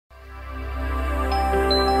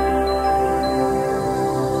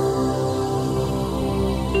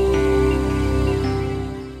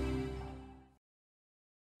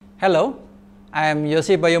Hello, I am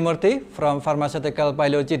Yosi Bayomurthy from Pharmaceutical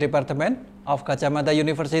Biology Department of Gadjah Mada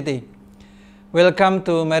University. Welcome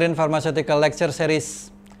to Marine Pharmaceutical Lecture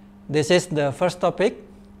Series. This is the first topic,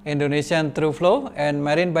 Indonesian Throughflow and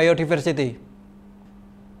Marine Biodiversity.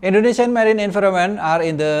 Indonesian marine environment are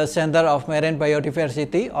in the center of marine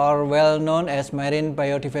biodiversity, or well known as Marine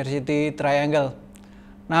Biodiversity Triangle.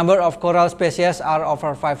 Number of coral species are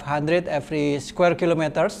over 500 every square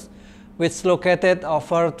kilometers, which located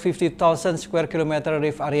over 50,000 square kilometer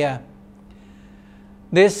reef area.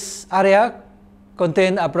 This area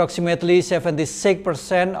contains approximately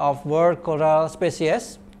 76% of world coral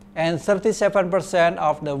species and 37%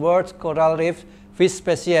 of the world's coral reef fish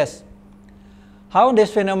species. How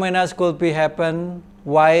this phenomena could be happen,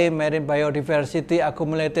 why marine biodiversity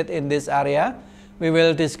accumulated in this area, we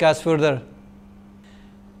will discuss further.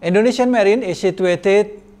 Indonesian marine is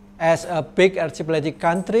situated as a big archipelagic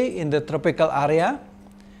country in the tropical area,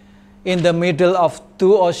 in the middle of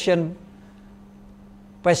two oceans,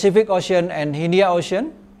 Pacific Ocean and Indian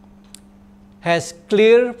Ocean, has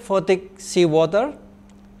clear photic seawater.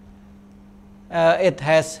 It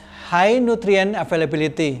has high nutrient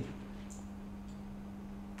availability.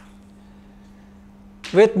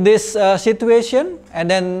 With this situation,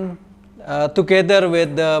 and then together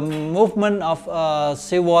with the movement of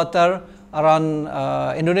seawater around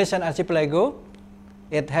Indonesian archipelago,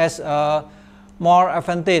 it has more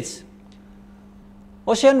advantage.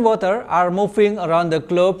 Ocean water are moving around the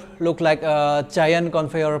globe, look like a giant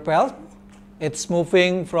conveyor belt. It's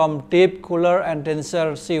moving from deep, cooler and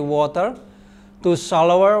denser seawater to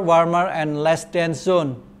shallower, warmer and less dense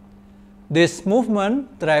zone. This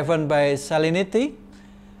movement driven by salinity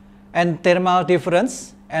and thermal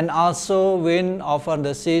difference and also wind over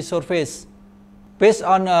the sea surface. Based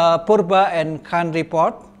on Purba and Khan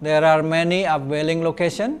report, there are many upwelling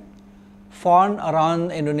locations found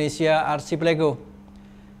around Indonesia archipelago.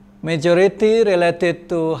 Majority related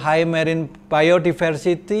to high marine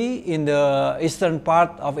biodiversity in the eastern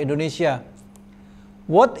part of Indonesia.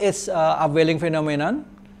 What is upwelling phenomenon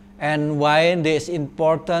and why this is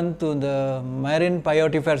important to the marine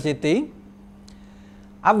biodiversity?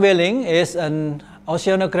 Upwelling is an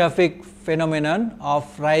oceanographic phenomenon of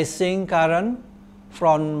rising current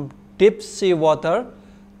from deep sea water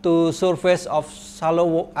to surface of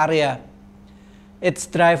shallow area. It's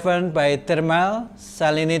driven by thermal,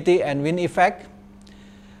 salinity and wind effect.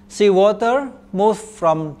 Seawater moves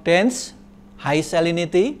from dense, high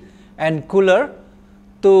salinity and cooler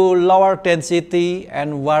to lower density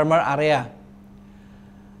and warmer area.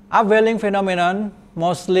 Upwelling phenomenon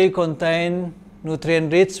mostly contain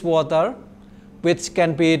nutrient-rich water, which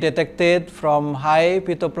can be detected from high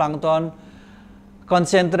phytoplankton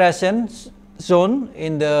concentration zone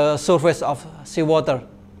in the surface of seawater.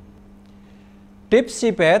 Deep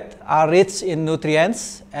seabed are rich in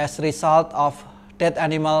nutrients as a result of dead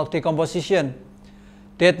animal decomposition.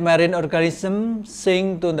 Dead marine organisms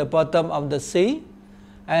sink to the bottom of the sea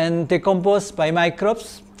and decompose by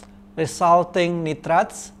microbes, resulting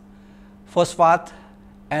nitrates, phosphate,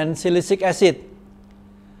 and silicic acid.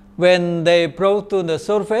 When they brought to the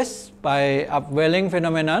surface by upwelling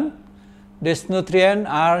phenomenon, these nutrients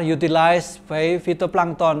are utilized by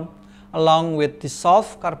phytoplankton along with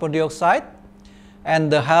dissolved carbon dioxide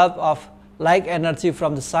and the help of light energy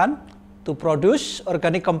from the sun to produce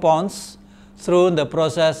organic compounds through the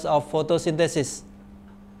process of photosynthesis.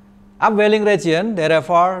 Upwelling region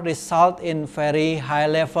therefore result in very high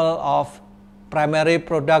level of primary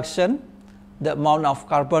production, the amount of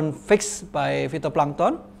carbon fixed by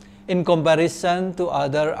phytoplankton, in comparison to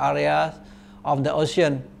other areas of the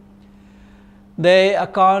ocean. They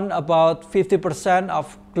account about 50%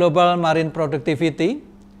 of global marine productivity.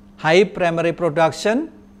 High primary production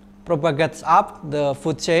propagates up the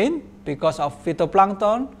food chain because of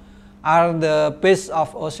phytoplankton are the base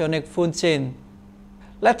of oceanic food chain.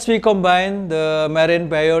 Let's combine the marine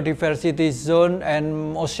biodiversity zone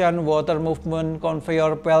and ocean water movement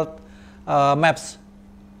conveyor belt maps.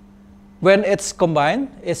 When it's combined,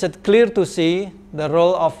 is it clear to see the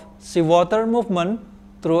role of seawater movement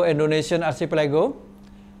through Indonesian archipelago,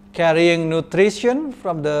 carrying nutrition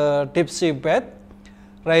from the deep sea bed,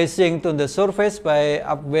 rising to the surface by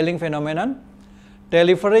upwelling phenomenon,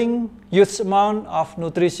 delivering huge amount of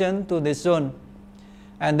nutrition to this zone,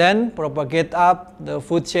 and then propagate up the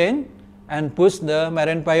food chain and boost the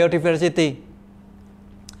marine biodiversity.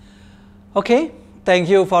 Okay, thank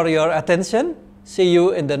you for your attention. See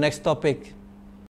you in the next topic.